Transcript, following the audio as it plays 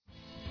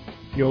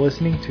You're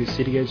listening to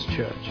City Edge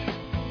Church.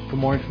 For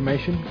more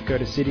information, go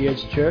to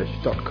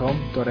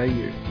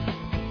cityedgechurch.com.au.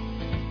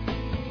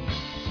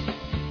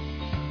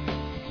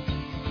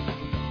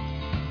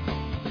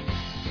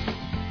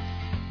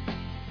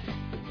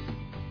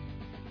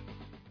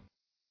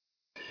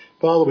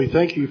 Father, we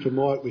thank you for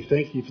Mike. We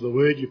thank you for the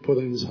word you put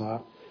in his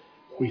heart.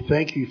 We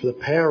thank you for the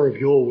power of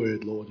your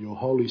word, Lord, your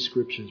holy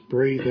scriptures,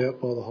 breathed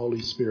out by the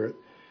Holy Spirit,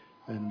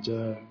 and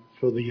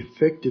for the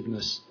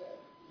effectiveness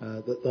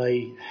that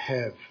they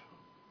have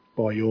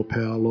by your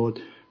power,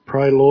 Lord.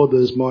 Pray, Lord, that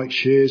as Mike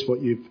shares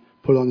what you've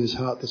put on his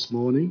heart this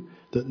morning,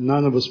 that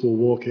none of us will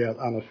walk out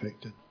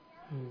unaffected,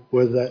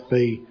 whether that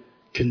be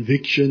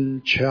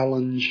conviction,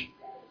 challenge,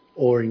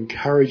 or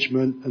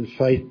encouragement and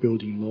faith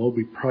building, Lord.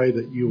 We pray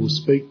that you will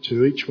speak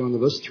to each one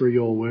of us through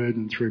your word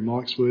and through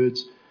Mike's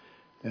words,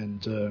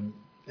 and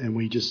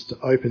we just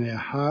open our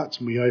hearts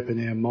and we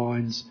open our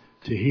minds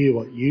to hear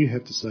what you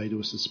have to say to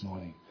us this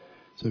morning.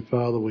 So,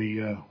 Father, we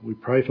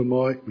pray for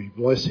Mike. We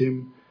bless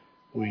him.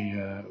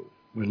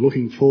 We're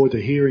looking forward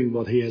to hearing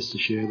what he has to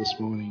share this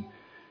morning,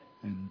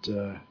 and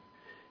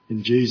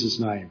in Jesus'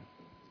 name,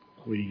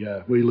 we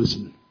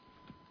listen.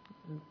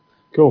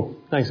 Cool.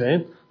 Thanks,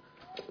 Ian.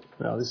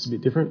 Well, this is a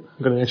bit different.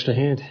 I've got an extra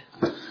hand.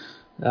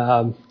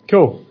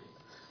 Cool.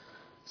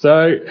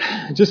 So,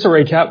 just to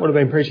recap what I've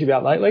been preaching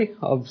about lately,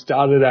 I've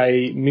started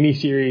a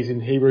mini-series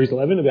in Hebrews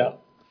 11 about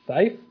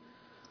faith.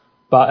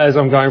 But as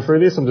I'm going through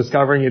this, I'm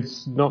discovering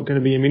it's not going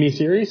to be a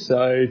mini-series.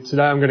 So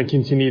today I'm going to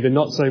continue the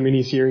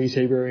not-so-mini-series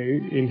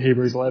in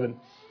Hebrews 11.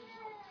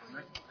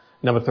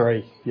 Number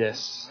 3,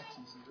 yes.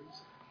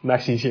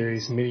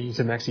 Maxi-series. Mini is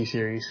a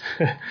maxi-series.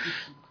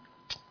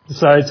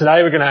 So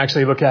today we're going to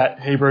actually look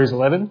at Hebrews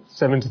 11,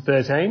 7 to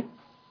 13.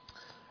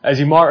 As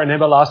you might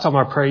remember, last time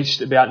I preached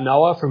about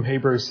Noah from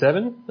Hebrews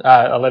 11,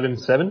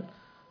 7.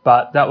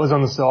 But that was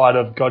on the side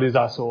of God is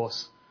our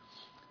source.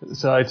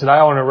 So today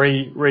I want to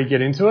get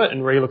into it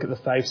and re-look at the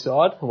faith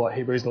side and what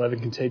Hebrews 11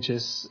 can teach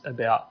us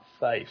about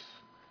faith.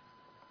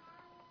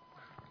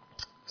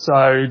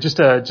 So just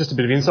a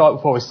bit of insight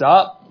before we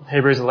start.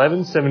 Hebrews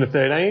 11, 7 to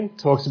 13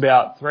 talks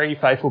about 3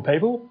 faithful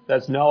people.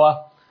 That's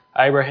Noah,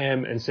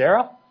 Abraham and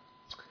Sarah.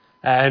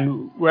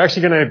 And we're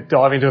actually going to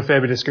dive into a fair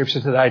bit of scripture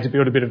today to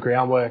build a bit of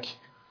groundwork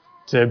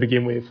to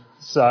begin with.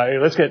 So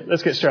let's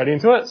get straight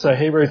into it. So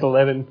Hebrews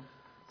 11,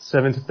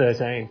 7 to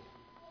 13.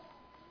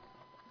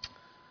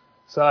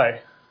 So,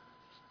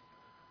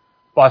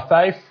 by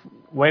faith,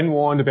 when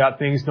warned about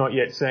things not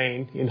yet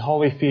seen, in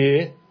holy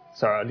fear,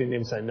 sorry, I didn't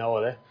even say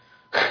Noah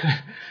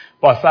there.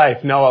 By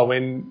faith, Noah,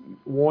 when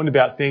warned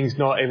about things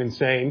not even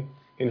seen,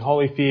 in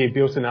holy fear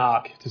built an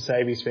ark to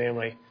save his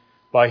family.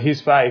 By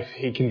his faith,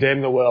 he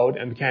condemned the world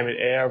and became an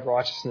heir of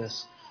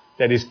righteousness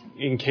that is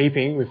in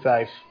keeping with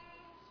faith.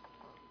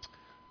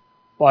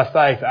 By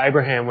faith,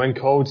 Abraham, when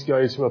called to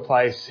go to a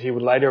place he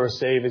would later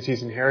receive as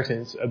his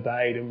inheritance,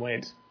 obeyed and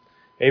went.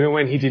 Even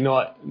when he did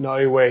not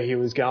know where he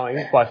was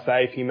going, by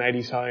faith he made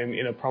his home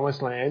in a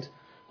promised land,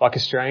 like a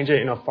stranger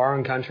in a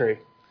foreign country.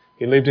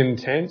 He lived in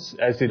tents,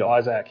 as did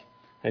Isaac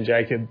and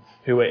Jacob,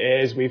 who were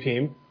heirs with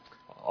him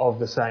of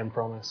the same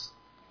promise.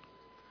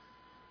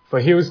 For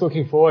he was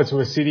looking forward to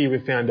a city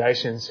with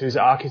foundations, whose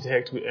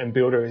architect and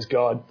builder is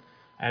God.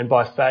 And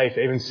by faith,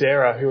 even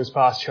Sarah, who was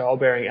past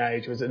childbearing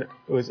age,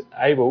 was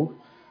able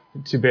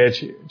to bear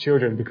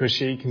children, because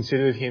she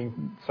considered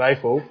him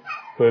faithful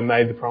who had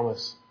made the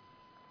promise.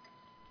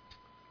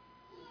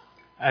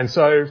 And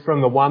so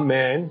from the one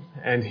man,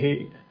 and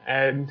he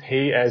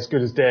as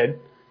good as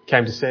dead,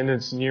 came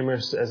descendants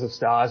numerous as the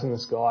stars in the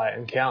sky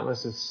and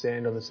countless as the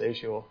sand on the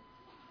seashore.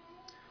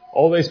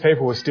 All these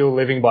people were still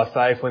living by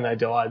faith when they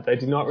died. They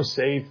did not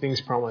receive things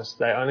promised.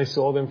 They only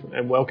saw them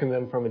and welcomed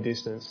them from a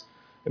distance,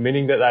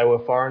 admitting that they were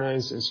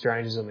foreigners and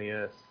strangers on the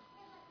earth.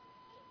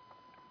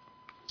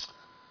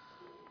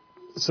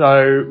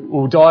 So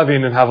we'll dive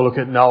in and have a look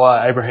at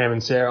Noah, Abraham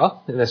and Sarah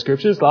in their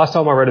scriptures. Last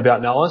time I read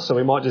about Noah, so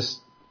we might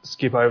just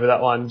skip over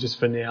that one just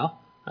for now,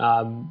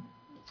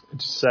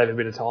 just save a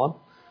bit of time.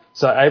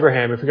 So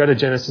Abraham, if we go to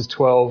Genesis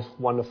 12,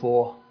 1 to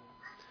 4,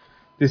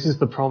 this is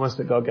the promise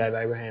that God gave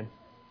Abraham.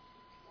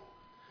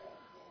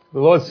 The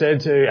Lord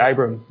said to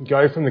Abram,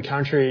 go from your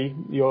country,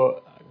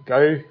 your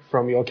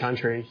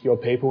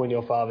people and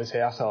your father's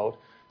household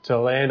to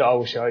a land I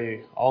will show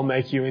you. I'll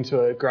make you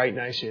into a great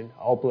nation.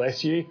 I'll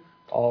bless you.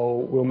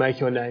 Will make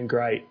your name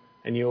great,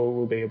 and you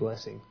will be a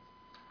blessing.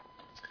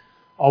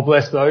 I'll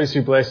bless those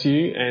who bless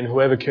you, and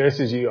whoever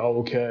curses you, I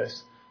will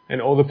curse.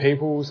 And all the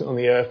peoples on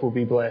the earth will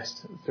be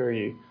blessed through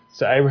you.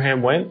 So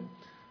Abraham went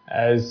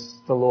as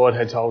the Lord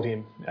had told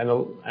him,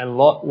 and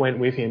Lot went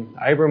with him.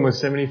 Abram was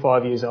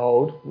 75 years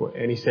old,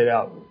 and he set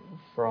out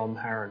from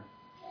Haran.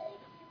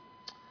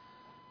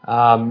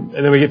 And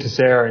then we get to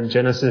Sarah in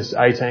Genesis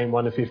 18,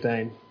 1 to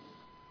 15.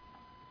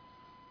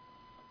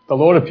 The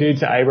Lord appeared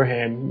to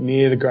Abraham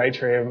near the great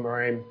tree of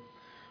Mamre,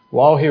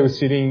 while he was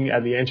sitting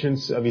at the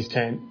entrance of his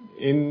tent.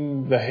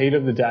 In the heat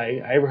of the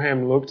day,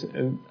 Abraham looked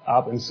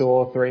up and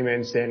saw 3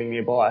 men standing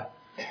nearby.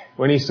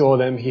 When he saw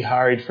them, he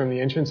hurried from the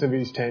entrance of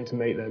his tent to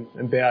meet them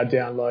and bowed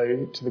down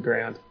low to the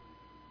ground.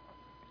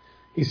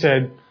 He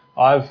said,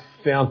 I've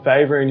found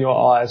favour in your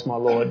eyes, my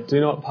Lord. Do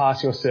not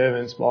pass your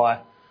servants by.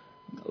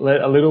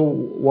 Let a little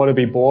water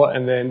be brought,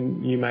 and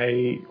then you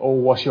may all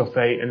wash your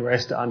feet and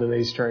rest under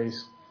this tree.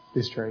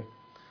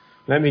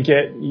 Let me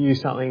get you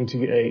something to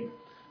eat,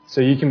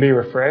 so you can be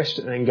refreshed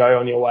and then go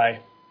on your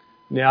way.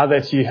 Now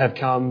that you have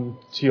come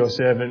to your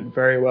servant,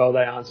 very well,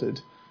 they answered.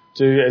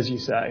 Do as you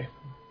say.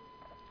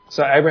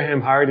 So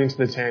Abraham hurried into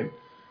the tent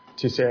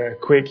to Sarah.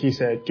 Quick, he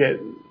said, get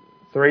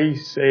 3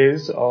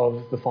 seahs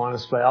of the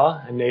finest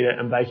flour and knead it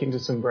and bake it into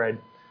some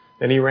bread.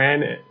 Then he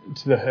ran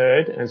to the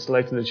herd and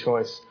selected the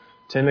choice,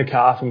 turned the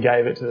calf and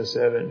gave it to the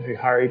servant, who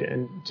hurried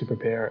to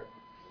prepare it.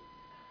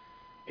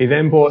 He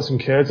then bought some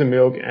curds and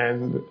milk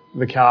and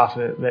the calf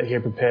that he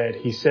had prepared.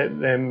 He set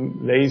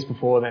these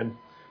before them.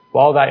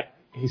 While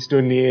he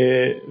stood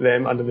near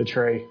them under the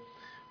tree.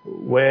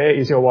 Where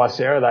is your wife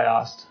Sarah? They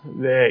asked.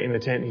 There in the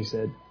tent, he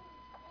said.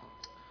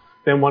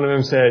 Then one of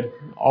them said,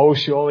 I will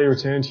surely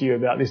return to you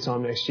about this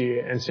time next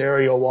year, and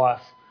Sarah, your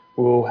wife,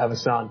 will have a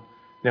son.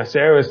 Now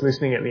Sarah was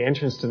listening at the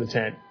entrance to the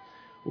tent,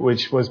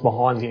 which was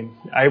behind him.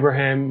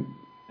 Abraham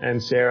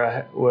and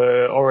Sarah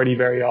were already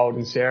very old,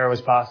 and Sarah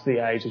was past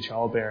the age of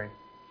childbearing.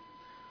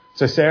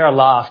 So Sarah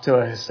laughed to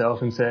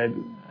herself and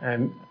said,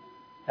 and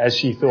as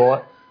she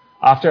thought,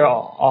 after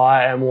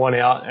I am worn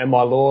out and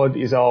my Lord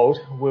is old,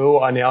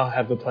 will I now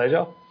have the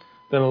pleasure?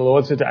 Then the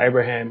Lord said to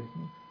Abraham,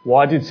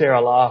 why did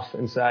Sarah laugh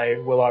and say,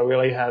 will I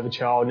really have a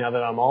child now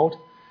that I'm old?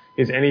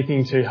 Is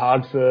anything too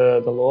hard for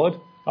the Lord?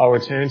 I'll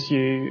return to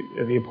you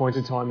at the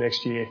appointed time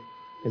next year,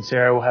 and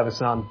Sarah will have a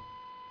son.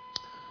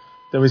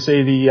 Then we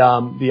see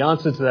the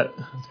answer to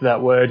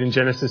that word in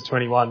Genesis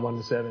 21,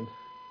 1-7.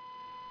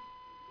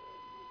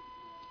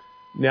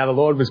 Now the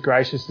Lord was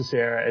gracious to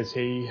Sarah as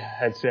he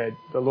had said.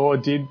 The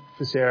Lord did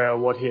for Sarah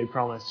what he had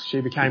promised.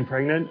 She became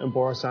pregnant and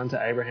bore a son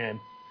to Abraham.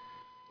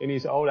 In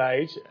his old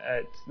age,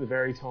 at the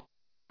very time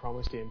he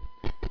promised him,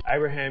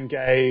 Abraham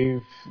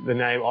gave the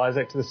name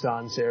Isaac to the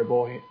son Sarah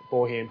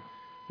bore him,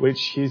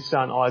 which his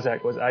son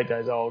Isaac was 8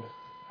 days old.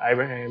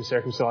 Abraham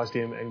circumcised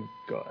him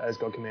as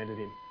God commanded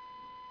him.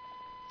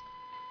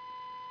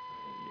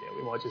 Yeah,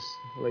 we might just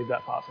leave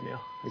that part for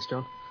now. Thanks,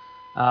 John.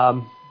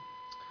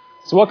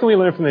 So what can we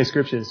learn from these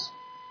scriptures?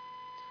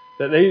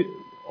 That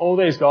all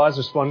these guys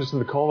responded to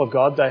the call of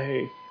God.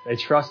 They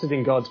trusted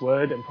in God's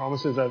word and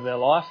promises over their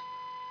life.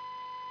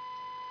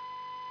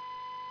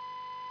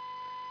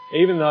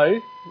 Even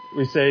though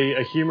we see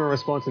a human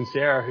response in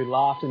Sarah, who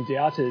laughed and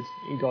doubted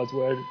in God's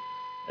word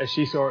as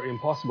she saw it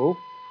impossible,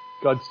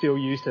 God still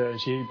used her,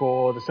 and she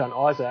bore the son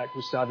Isaac,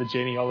 which started the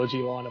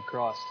genealogy line of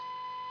Christ.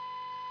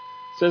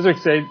 So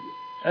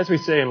as we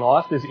see in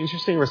life, there's an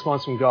interesting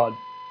response from God,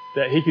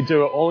 that he could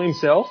do it all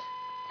himself,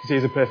 because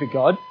he's a perfect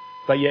God,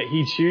 but yet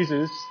he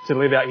chooses to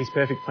live out his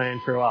perfect plan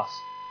through us.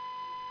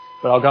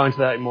 But I'll go into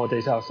that in more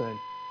detail soon.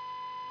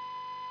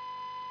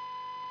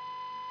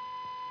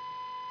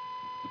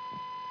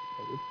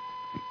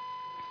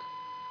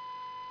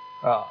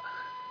 Alright.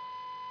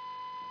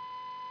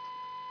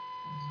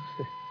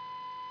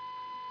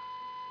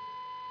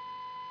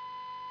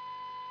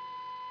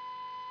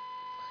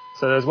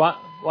 So there's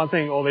one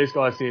thing all these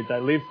guys did. They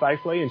lived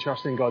faithfully and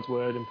trusted in God's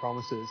word and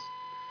promises.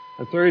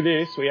 And through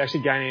this, we actually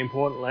gain an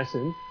important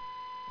lesson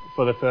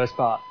for the first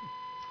part.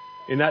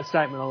 In that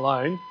statement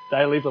alone,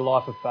 they lived a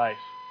life of faith.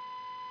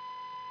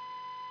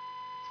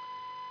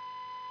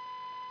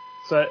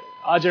 So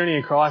our journey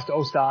in Christ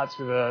all starts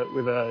with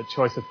a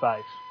choice of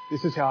faith.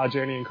 This is how our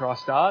journey in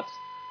Christ starts.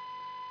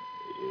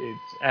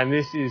 And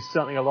this is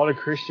something a lot of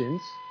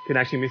Christians can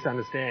actually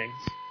misunderstand.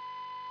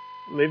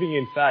 Living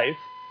in faith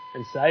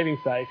and saving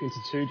faith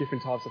into 2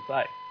 different types of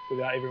faith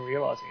without even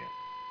realising it.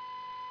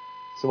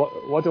 So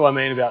what do I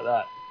mean about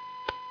that?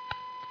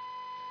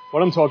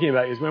 What I'm talking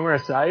about is when we're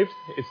saved,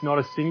 it's not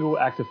a single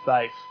act of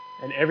faith,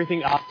 and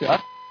everything after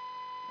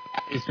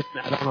is just an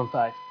add-on on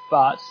faith.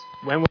 But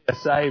when we are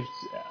saved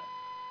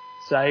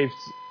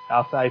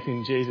our faith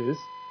in Jesus,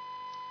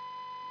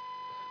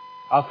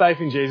 our faith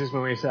in Jesus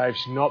when we're saved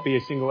should not be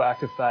a single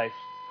act of faith,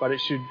 but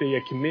it should be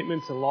a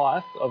commitment to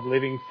life of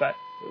living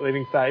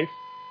faith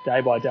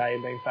day by day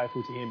and being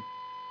faithful to Him.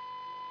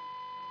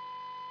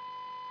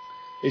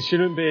 It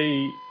shouldn't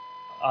be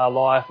a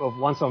life of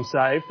once I'm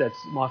saved,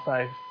 that's my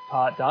faith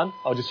part done.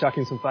 I'll just chuck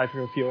in some faith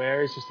in a few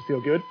areas just to feel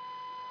good.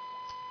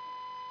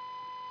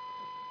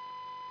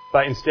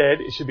 But instead,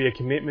 it should be a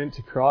commitment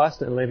to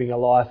Christ and living a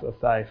life of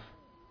faith.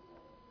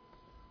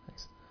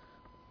 Thanks.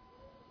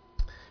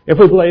 If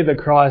we believe that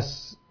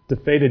Christ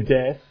defeated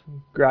death,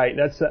 great,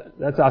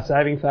 that's our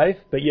saving faith,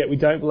 but yet we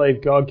don't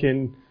believe God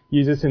can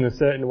use us in a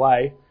certain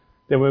way,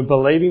 then we're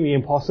believing the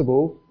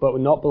impossible, but we're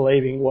not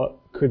believing what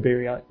could be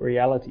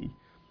reality.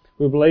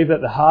 We believe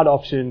the hard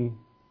option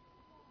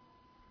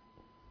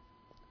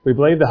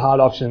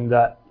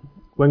that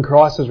when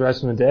Christ was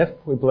raised from the dead,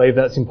 we believe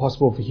that's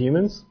impossible for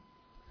humans.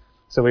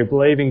 So we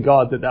believe in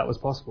God that was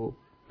possible.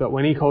 But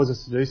when He calls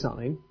us to do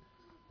something,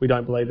 we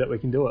don't believe that we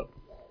can do it.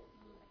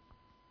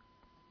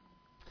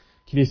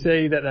 Can you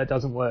see that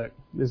doesn't work?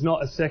 There's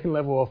not a second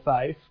level of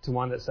faith to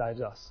one that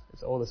saves us.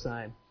 It's all the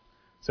same.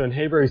 So in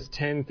Hebrews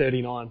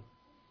 10:39,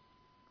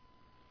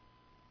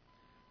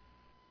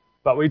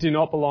 But we do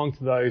not belong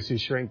to those who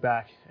shrink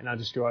back and are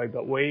destroyed,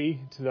 but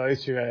we, to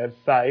those who have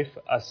faith,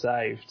 are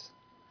saved.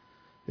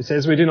 It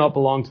says we do not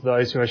belong to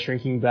those who are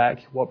shrinking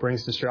back, what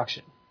brings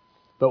destruction.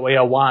 But we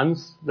are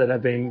ones that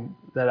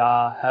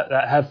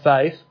have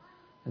faith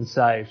and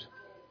saved.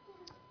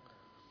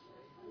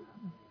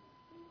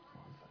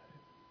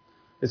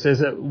 It says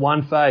that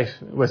one faith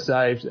we're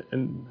saved,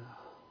 and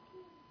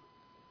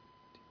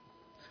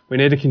we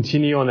need to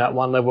continue on that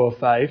one level of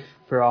faith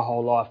for our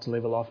whole life to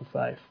live a life of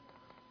faith.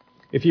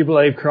 If you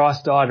believe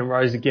Christ died and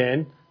rose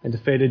again and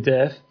defeated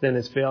death, then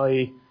that's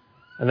fairly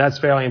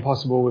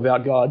impossible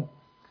without God.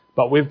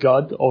 But with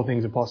God, all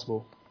things are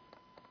possible.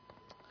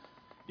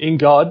 In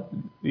God,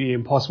 the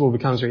impossible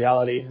becomes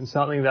reality, and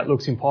something that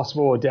looks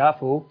impossible or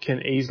doubtful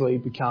can easily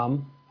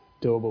become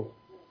doable.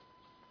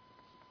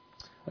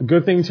 A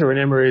good thing to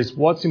remember is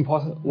what's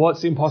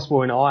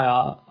impossible in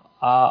our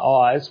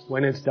eyes,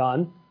 when it's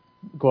done,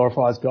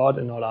 glorifies God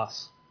and not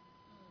us.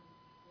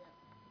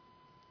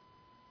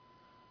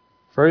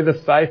 Through the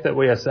faith that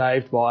we are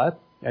saved by,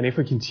 and if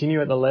we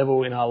continue at the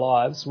level in our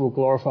lives, we'll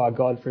glorify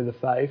God through the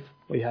faith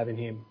we have in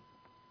Him.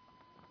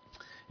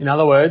 In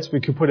other words, we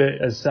could put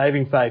it as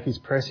saving faith is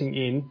pressing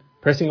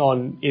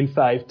on in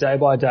faith day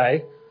by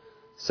day,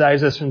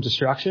 saves us from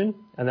destruction,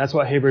 and that's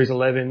what Hebrews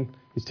 11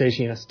 is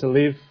teaching us, to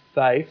live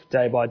faith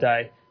day by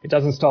day. It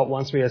doesn't stop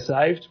once we are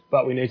saved,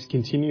 but we need to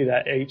continue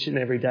that each and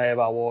every day of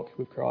our walk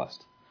with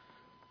Christ.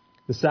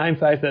 The same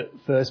faith that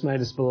first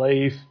made us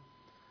believe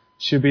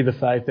should be the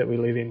faith that we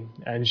live in,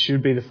 and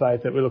should be the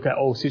faith that we look at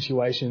all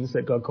situations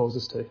that God calls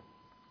us to.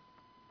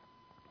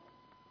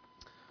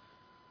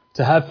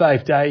 To have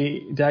faith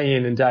day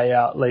in and day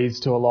out leads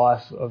to a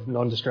life of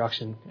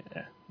non-destruction,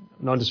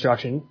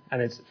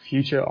 and it's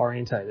future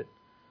orientated.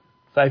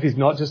 Faith is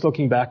not just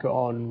looking back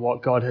on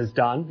what God has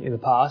done in the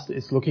past,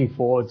 it's looking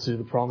forward to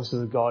the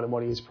promises of God and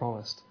what He has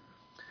promised.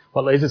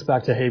 What leads us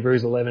back to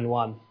Hebrews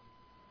 11:1.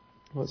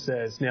 What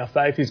says, "Now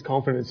faith is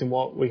confidence in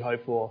what we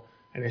hope for,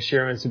 and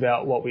assurance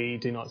about what we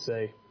do not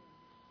see."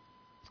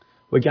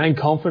 We gain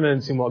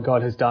confidence in what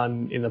God has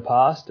done in the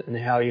past and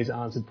how He has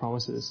answered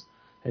promises,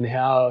 and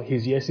how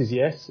His yes is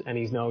yes and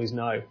His no is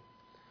no.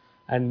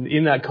 And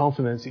in that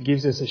confidence, it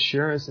gives us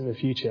assurance in the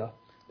future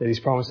that His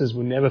promises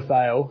will never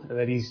fail, and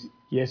that His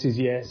yes is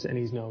yes and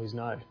His no is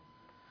no.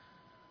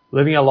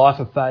 Living a life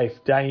of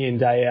faith day in,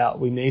 day out,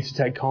 we need to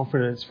take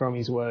confidence from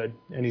His word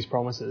and His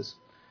promises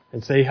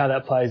and see how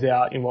that plays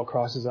out in what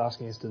Christ is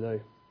asking us to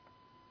do.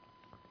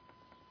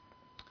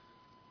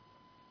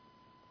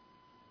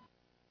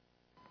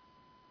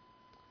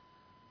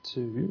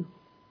 To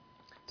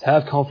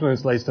have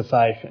confidence leads to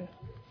faith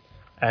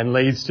and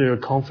leads to a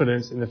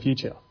confidence in the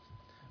future.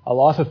 A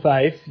life of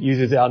faith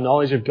uses our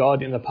knowledge of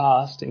God in the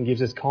past and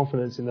gives us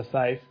confidence in the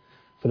faith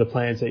for the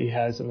plans that He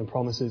has and the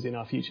promises in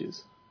our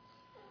futures.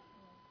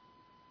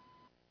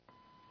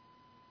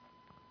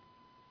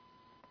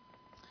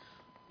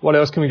 What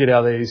else can we get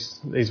out of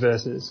these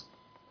verses?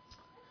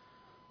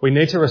 We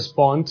need to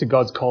respond to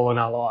God's call in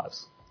our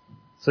lives.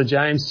 So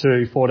James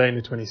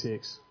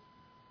 2:14-26.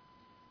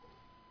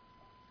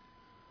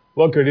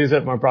 "What good is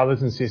it, my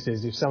brothers and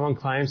sisters, if someone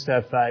claims to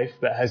have faith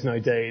but has no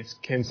deeds?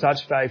 Can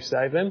such faith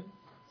save them?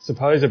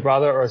 Suppose a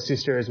brother or a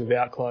sister is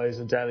without clothes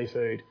and daily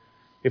food.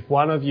 If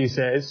one of you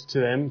says to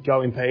them,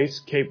 'Go in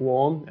peace, keep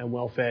warm and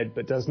well fed,'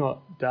 but does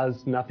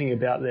nothing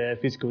about their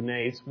physical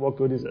needs, what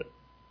good is it?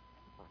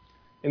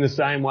 In the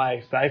same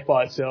way, faith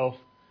by itself,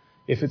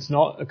 if it's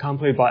not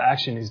accompanied by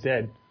action, is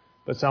dead.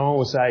 But someone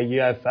will say,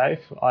 'You have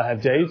faith, I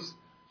have deeds.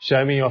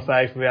 Show me your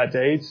faith without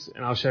deeds,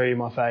 and I'll show you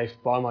my faith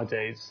by my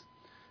deeds.'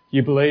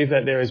 You believe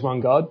that there is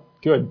one God?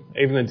 Good.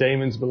 Even the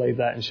demons believe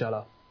that and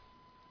shudder.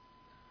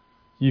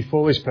 You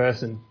foolish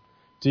person,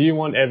 do you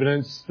want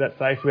evidence that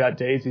faith without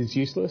deeds is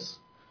useless?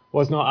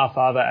 Was not our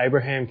father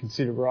Abraham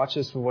considered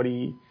righteous for what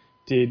he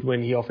did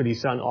when he offered his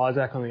son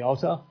Isaac on the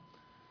altar?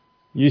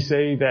 You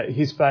see that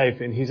his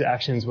faith and his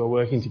actions were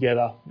working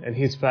together, and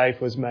his faith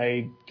was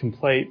made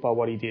complete by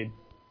what he did.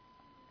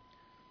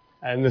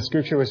 And the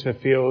scripture was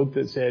fulfilled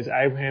that says,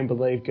 Abraham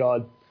believed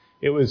God.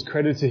 It was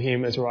credited to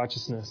him as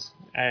righteousness,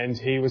 and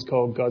he was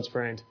called God's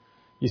friend.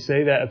 You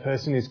see that a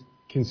person is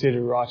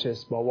considered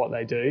righteous by what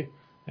they do,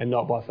 and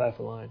not by faith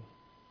alone.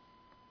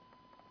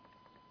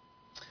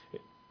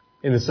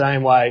 In the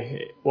same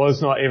way, it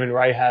was not even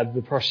Rahab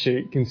the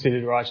prostitute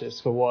considered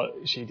righteous for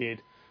what she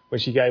did, when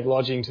she gave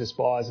lodging to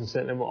spies and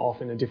sent them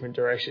off in a different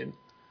direction.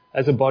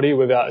 As a body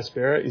without a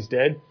spirit is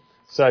dead,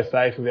 so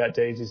faith without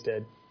deeds is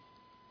dead.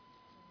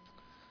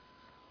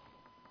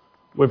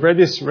 We've read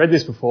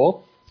this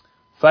before.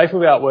 Faith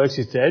without works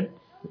is dead.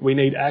 We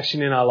need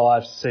action in our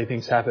lives to see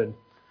things happen.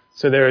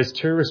 So there is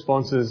two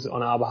responses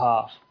on our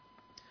behalf.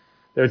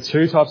 There are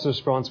two types of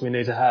response we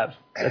need to have.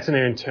 That's an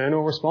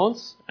internal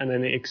response and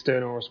then the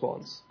external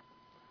response.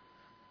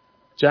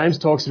 James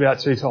talks about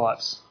two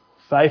types,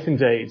 faith and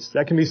deeds.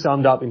 That can be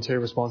summed up in two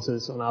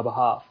responses on our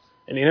behalf.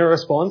 An inner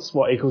response,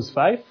 what equals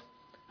faith,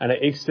 and an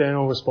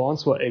external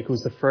response, what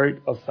equals the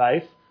fruit of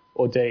faith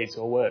or deeds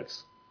or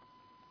works.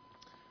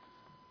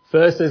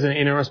 First, there's an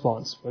inner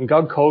response. When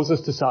God calls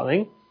us to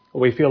something,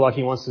 or we feel like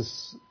He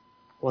wants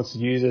wants to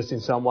use us in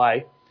some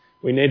way,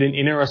 we need an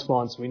inner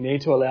response. We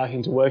need to allow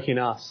him to work in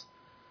us.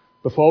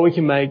 Before we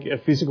can make a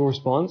physical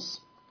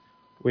response,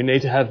 we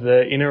need to have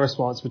the inner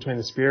response between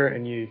the Spirit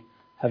and you,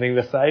 having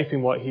the faith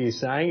in what he is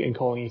saying and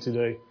calling you to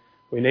do.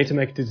 We need to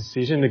make the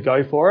decision to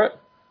go for it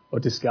or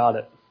discard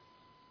it.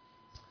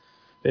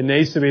 There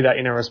needs to be that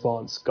inner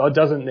response. God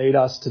doesn't need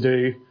us to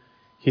do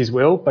his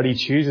will, but he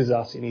chooses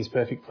us in his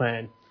perfect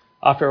plan.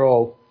 After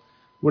all,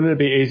 wouldn't it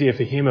be easier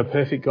for him, a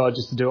perfect God,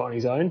 just to do it on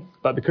his own?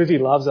 But because he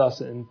loves us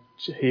and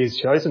he has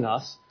chosen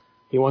us,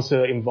 he wants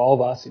to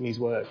involve us in his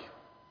work.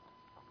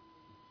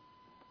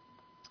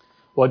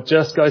 Well, it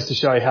just goes to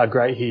show how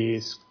great he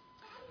is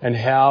and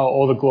how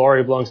all the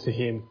glory belongs to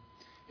him.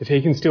 If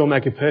he can still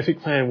make a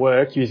perfect plan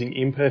work using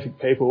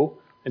imperfect people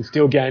and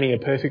still gaining a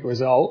perfect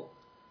result,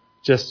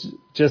 just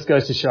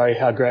goes to show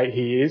how great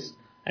he is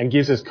and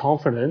gives us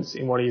confidence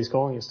in what he is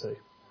calling us to.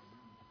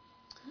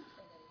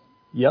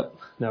 Yep,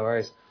 no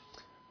worries.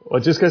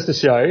 Well, it just goes to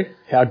show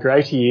how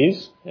great he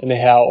is and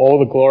how all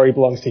the glory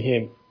belongs to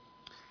him.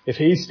 If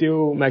he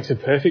still makes a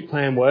perfect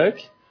plan work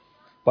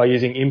by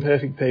using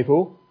imperfect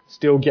people,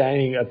 still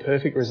gaining a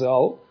perfect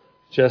result,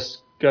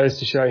 just goes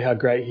to show how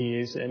great he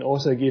is and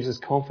also gives us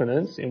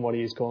confidence in what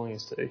he is calling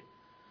us to.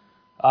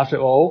 After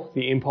all,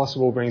 the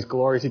impossible brings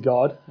glory to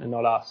God and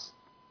not us.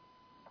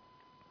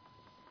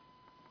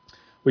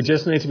 We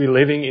just need to be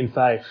living in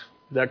faith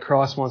that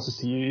Christ wants us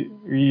to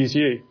use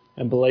you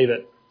and believe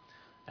it.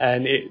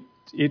 And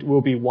it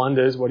will be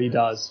wonders what he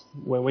does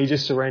when we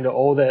just surrender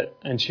all that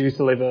and choose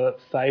to live a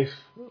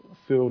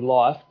faith-filled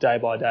life day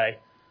by day.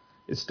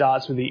 It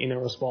starts with the inner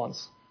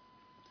response.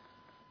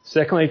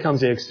 Secondly comes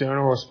the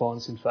external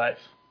response in faith.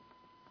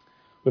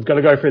 We've got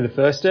to go through the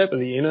first step of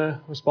the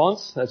inner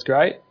response. That's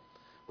great.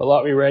 But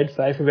like we read,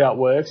 faith without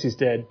works is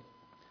dead.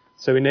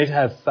 So we need to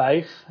have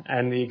faith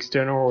and the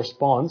external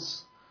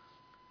response.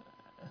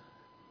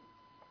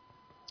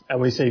 And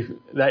we see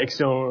that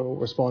external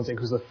response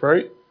equals the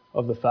fruit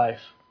of the faith.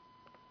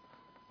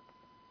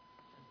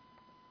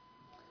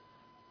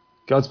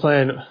 God's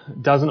plan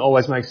doesn't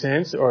always make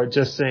sense, or it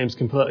just seems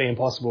completely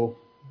impossible.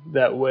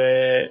 That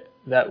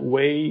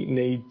we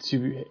need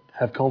to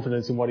have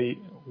confidence in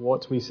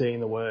what we see in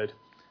the Word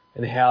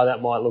and how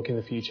that might look in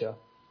the future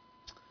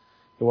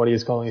and what he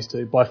is calling us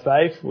to. By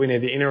faith, we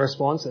need the inner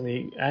response and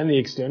the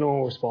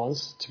external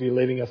response to be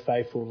living a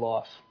faithful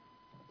life.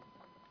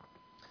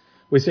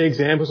 We see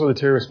examples of the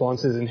two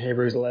responses in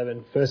Hebrews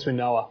 11. First with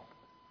Noah.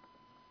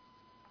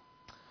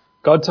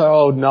 God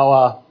told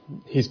Noah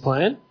his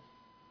plan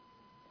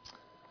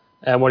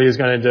and what he was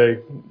going to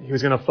do. He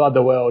was going to flood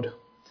the world.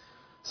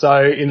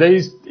 So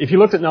if you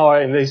looked at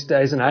Noah in these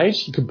days and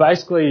age, you could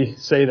basically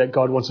see that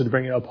God wanted to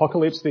bring an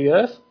apocalypse to the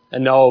earth,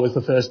 and Noah was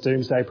the first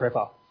doomsday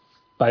prepper,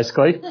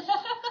 basically,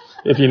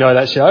 if you know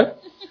that show.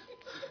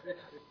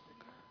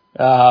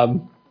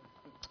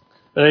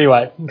 But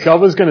anyway, God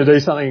was going to do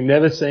something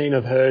never seen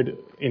or heard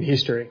in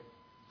history.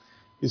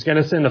 He's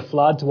going to send a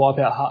flood to wipe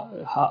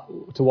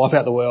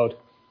out the world.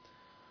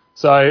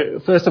 So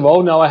first of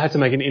all, Noah had to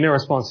make an inner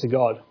response to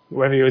God,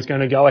 whether he was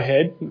going to go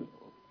ahead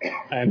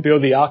and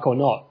build the ark or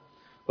not.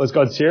 Was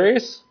God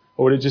serious,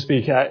 or would it just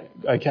be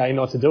okay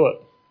not to do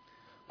it?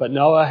 But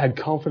Noah had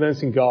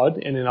confidence in God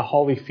and in a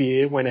holy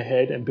fear went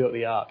ahead and built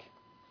the ark.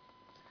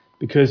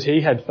 Because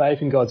he had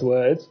faith in God's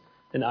words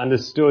and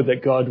understood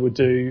that God would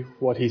do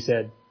what he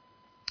said.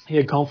 He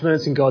had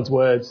confidence in God's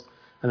words,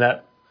 and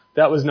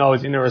that was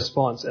Noah's inner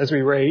response. As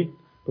we read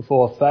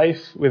before,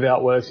 faith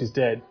without works is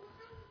dead.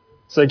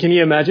 So can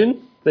you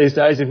imagine these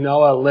days if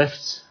Noah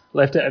left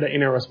it at an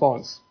inner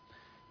response?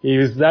 He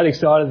was that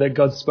excited that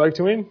God spoke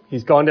to him.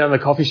 He's gone down to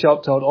the coffee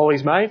shop, told all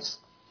his mates,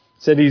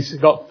 said he's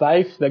got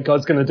faith that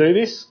God's going to do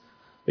this.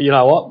 But you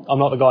know what? I'm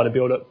not the guy to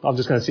build it. I'm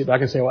just going to sit back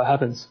and see what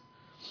happens.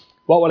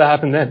 What would have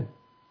happened then?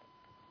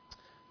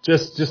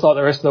 Just like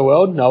the rest of the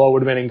world, Noah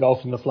would have been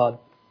engulfed in the flood.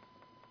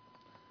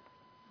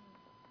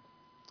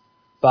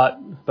 But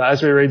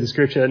as we read the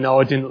scripture,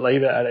 Noah didn't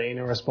leave it at an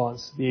inner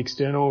response. The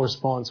external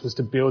response was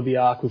to build the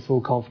ark with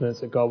full confidence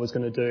that God was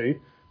going to do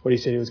what he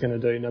said he was going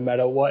to do. No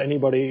matter what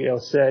anybody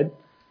else said,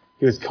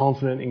 he was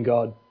confident in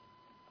God.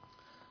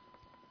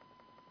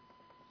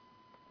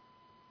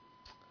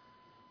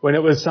 When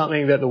it was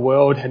something that the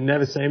world had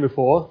never seen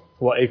before,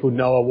 what equaled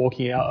Noah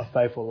walking out a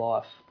faithful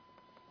life.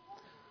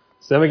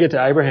 So then we get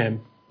to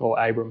Abraham, or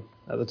Abram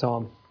at the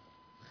time.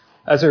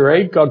 As we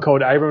read, God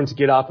called Abram to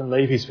get up and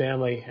leave his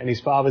family and his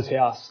father's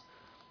house,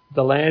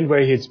 the land where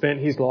he had spent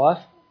his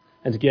life,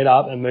 and to get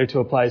up and move to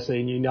a place that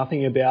he knew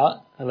nothing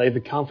about and leave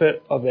the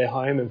comfort of their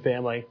home and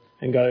family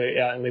and go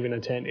out and live in a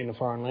tent in a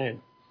foreign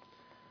land.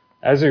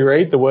 As we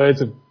read, the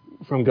words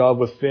from God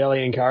were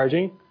fairly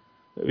encouraging.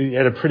 We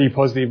had a pretty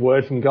positive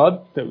word from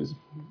God that was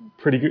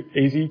pretty good,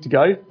 easy to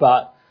go,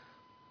 but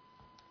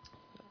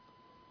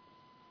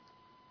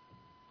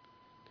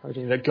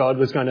encouraging that God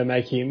was going to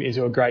make him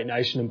into a great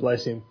nation and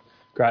bless him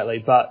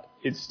greatly. But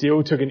it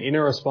still took an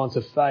inner response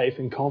of faith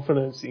and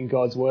confidence in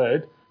God's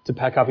word to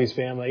pack up his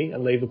family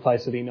and leave the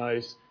place that he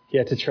knows. He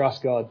had to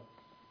trust God.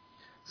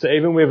 So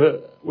even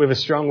with a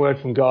strong word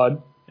from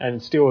God, and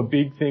it's still a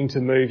big thing to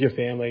move your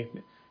family,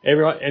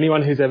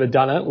 Anyone who's ever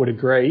done it would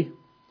agree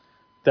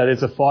that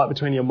it's a fight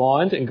between your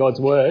mind and God's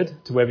word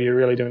to whether you're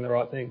really doing the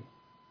right thing.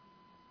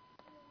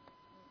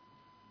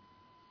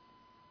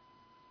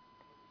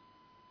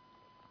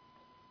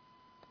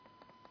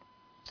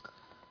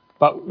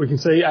 But we can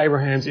see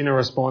Abraham's inner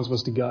response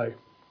was to go.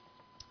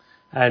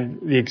 And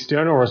the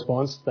external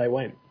response, they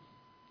went.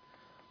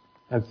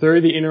 And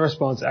through the inner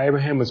response,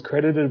 Abraham was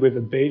credited with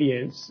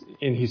obedience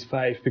in his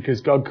faith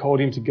because God called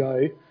him to go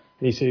and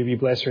he said he'd be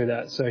blessed through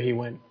that, so he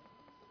went.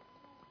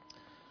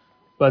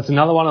 But it's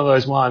another one of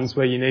those ones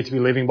where you need to be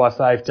living by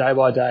faith day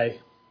by day.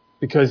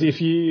 Because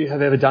if you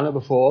have ever done it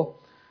before,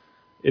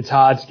 it's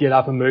hard to get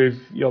up and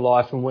move your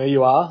life from where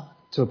you are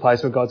to a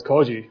place where God's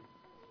called you.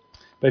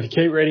 But if you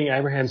keep reading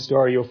Abraham's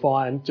story, you'll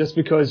find just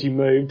because you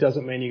move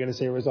doesn't mean you're going to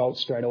see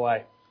results straight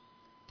away.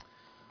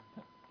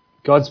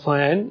 God's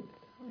plan,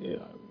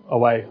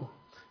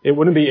 it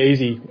wouldn't be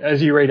easy.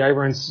 As you read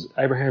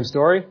Abraham's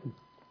story,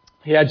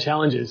 he had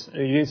challenges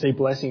and he didn't see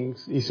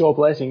blessings. He saw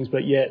blessings,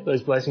 but yet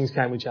those blessings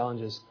came with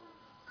challenges.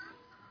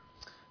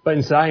 But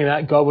in saying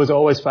that, God was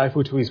always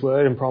faithful to his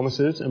word and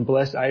promises and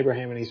blessed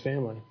Abraham and his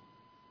family.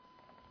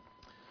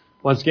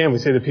 Once again, we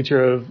see the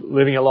picture of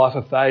living a life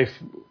of faith,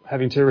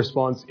 having two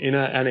responses,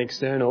 inner and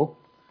external.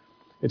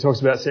 It talks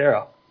about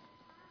Sarah.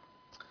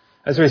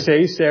 As we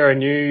see, Sarah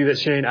knew that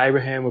she and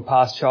Abraham were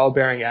past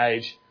childbearing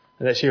age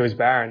and that she was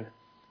barren.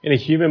 In a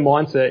human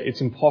mindset, it's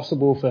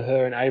impossible for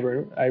her and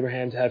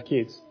Abraham to have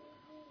kids.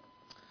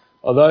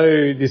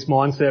 Although this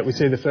mindset, we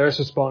see the first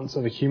response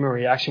of a human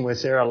reaction where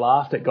Sarah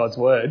laughed at God's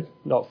word,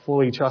 not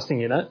fully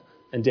trusting in it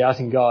and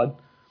doubting God.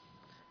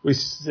 We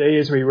see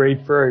as we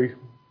read through,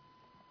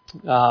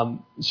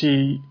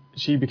 she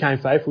became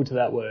faithful to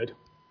that word.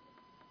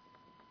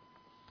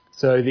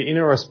 So the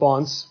inner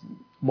response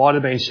might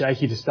have been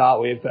shaky to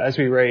start with, but as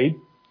we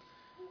read,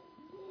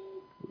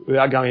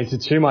 without going into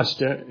too much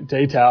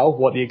detail,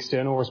 what the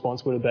external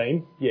response would have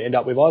been, you end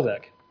up with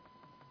Isaac.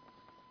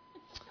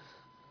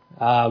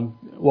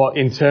 What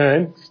in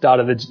turn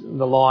started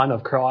the line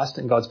of Christ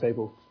and God's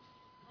people.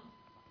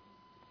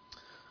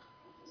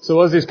 So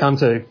what does this come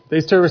to?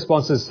 These two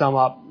responses sum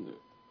up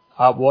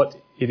what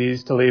it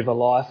is to live a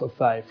life of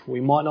faith. We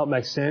might not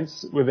make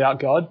sense without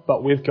God,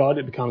 but with God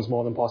it becomes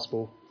more than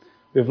possible.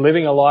 With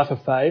living a life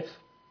of faith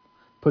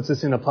puts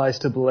us in a place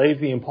to believe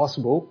the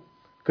impossible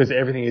because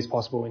everything is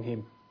possible in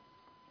him.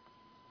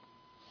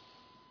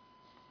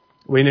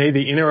 We need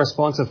the inner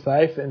response of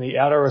faith and the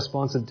outer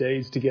response of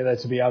deeds together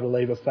to be able to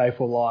live a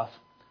faithful life.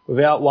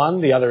 Without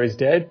one, the other is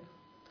dead.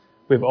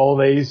 With all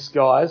these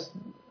guys,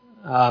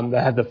 they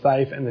have the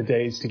faith and the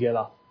deeds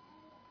together.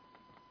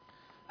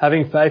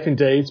 Having faith and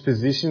deeds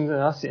positions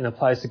us in a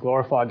place to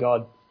glorify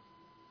God.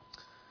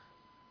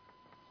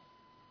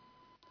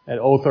 And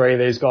all three of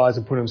these guys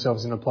have put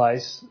themselves in a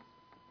place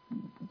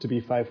to be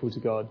faithful to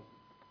God.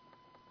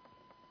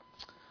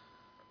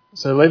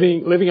 So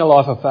living a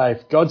life of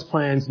faith, God's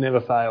plans never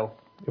fail.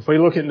 If we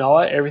look at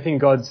Noah, everything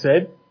God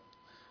said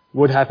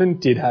would happen,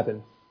 did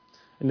happen.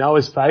 And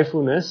Noah's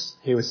faithfulness,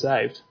 he was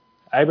saved.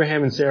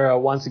 Abraham and Sarah,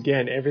 once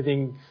again,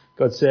 everything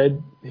God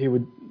said he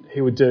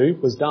would do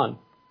was done.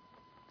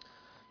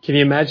 Can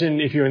you imagine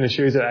if you're in the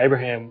shoes of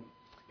Abraham?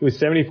 He was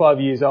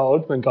 75 years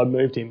old when God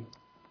moved him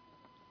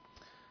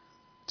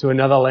to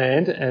another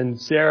land,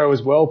 and Sarah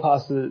was well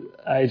past the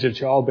age of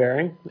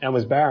childbearing and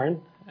was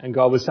barren, and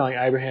God was telling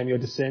Abraham, your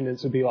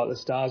descendants would be like the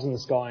stars in the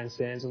sky and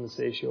sands on the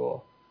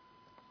seashore.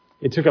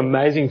 It took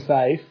amazing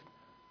faith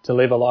to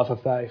live a life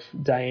of faith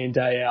day in,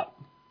 day out,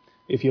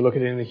 if you look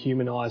at it in the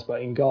human eyes,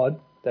 but in God,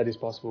 that is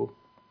possible.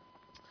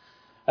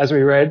 As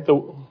we read,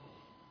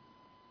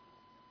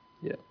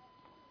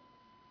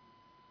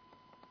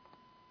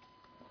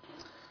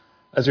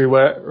 As we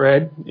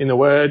read in the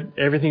Word,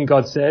 everything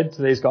God said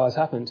to these guys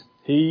happened.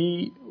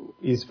 He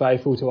is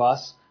faithful to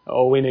us.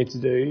 All we need to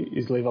do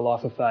is live a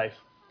life of faith.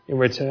 In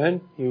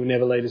return, he will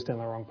never lead us down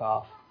the wrong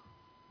path.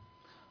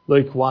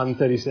 Luke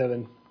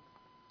 1:37.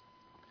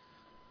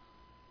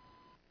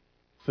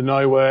 For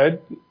no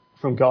word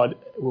from God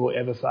will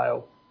ever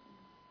fail.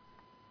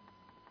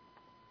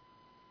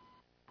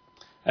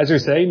 As we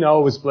see,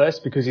 Noah was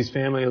blessed because his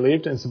family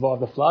lived and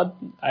survived the flood.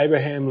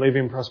 Abraham lived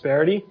in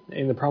prosperity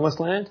in the promised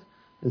land.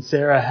 And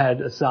Sarah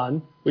had a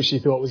son, which she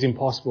thought was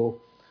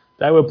impossible.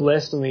 They were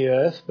blessed on the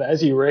earth, but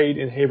as you read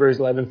in Hebrews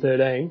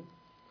 11:13, it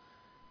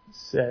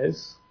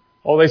says,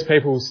 all these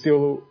people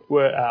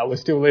were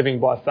still living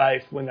by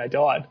faith when they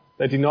died.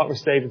 They did not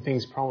receive the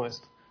things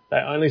promised. They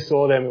only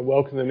saw them and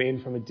welcomed them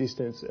in from a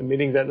distance,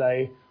 admitting that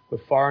they were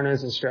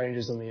foreigners and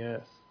strangers on the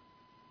earth.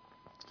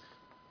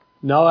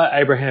 Noah,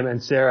 Abraham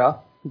and Sarah,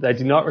 they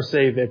did not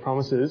receive their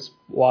promises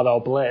while they were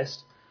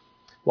blessed,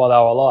 while they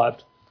were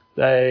alive.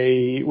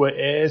 They were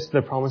heirs to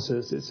the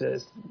promises, it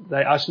says.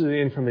 They ushered it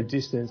in from a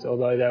distance.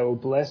 Although they were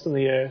blessed on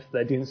the earth,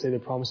 they didn't see the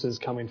promises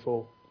come in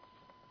full.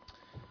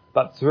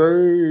 But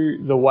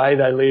through the way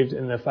they lived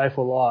in their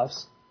faithful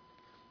lives,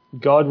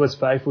 God was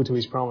faithful to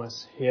his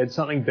promise. He had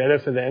something better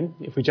for them.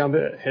 If we jump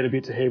ahead a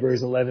bit to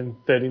Hebrews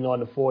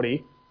 11:39-40,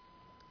 it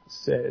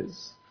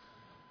says,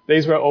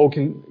 These were all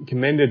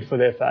commended for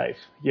their faith,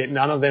 yet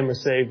none of them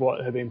received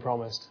what had been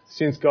promised,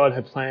 since God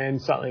had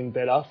planned something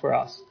better for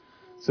us,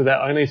 so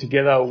that only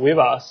together with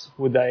us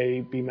would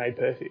they be made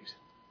perfect.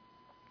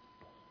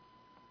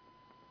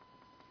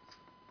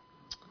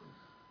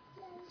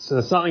 So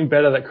there's something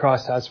better that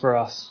Christ has for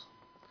us,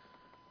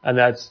 and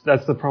that's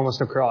the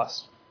promise of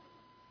Christ.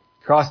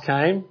 Christ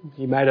came,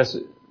 he made us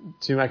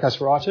to make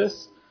us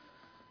righteous,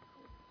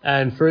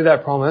 and through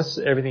that promise,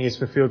 everything is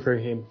fulfilled through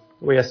him.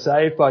 We are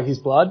saved by his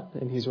blood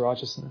and his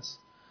righteousness.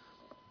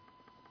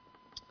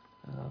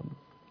 I'll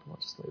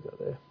just leave that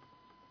there.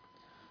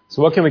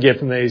 So what can we get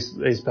from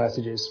these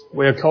passages?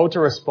 We are called to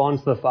respond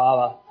to the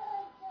Father,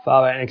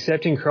 and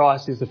accepting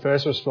Christ is the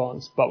first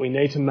response, but we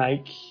need to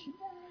make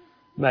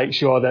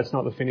sure that's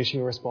not the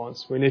finishing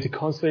response. We need to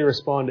constantly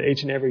respond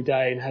each and every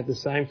day and have the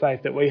same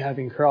faith that we have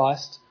in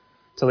Christ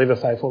to live a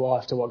faithful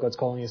life to what God's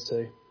calling us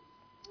to.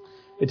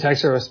 It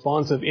takes a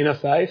response of inner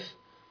faith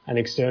and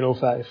external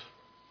faith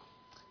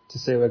to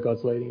see where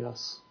God's leading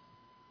us.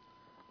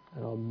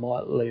 And I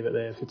might leave it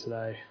there for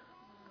today.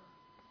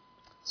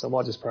 So I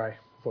might just pray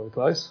before we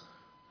close.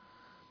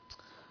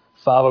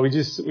 Father, we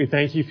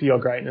thank you for your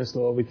greatness,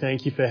 Lord. We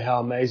thank you for how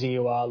amazing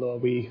you are,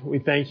 Lord.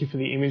 We thank you for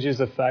the images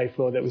of faith,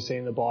 Lord, that we see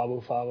in the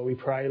Bible, Father. We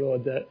pray,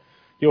 Lord, that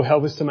you'll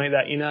help us to make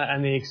that inner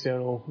and the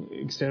external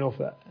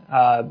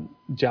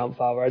jump,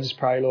 Father. I just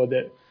pray, Lord,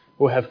 that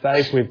we'll have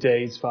faith with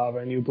deeds, Father,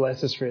 and you'll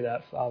bless us through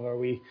that, Father.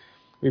 We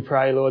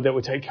pray, Lord, that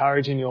we'll take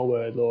courage in your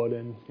word, Lord,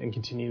 and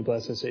continue to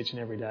bless us each and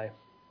every day.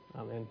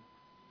 Amen.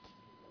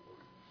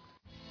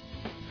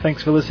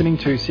 Thanks for listening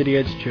to City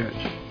Edge Church.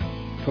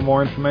 For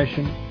more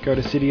information, go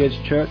to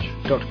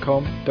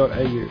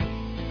cityedgechurch.com.au.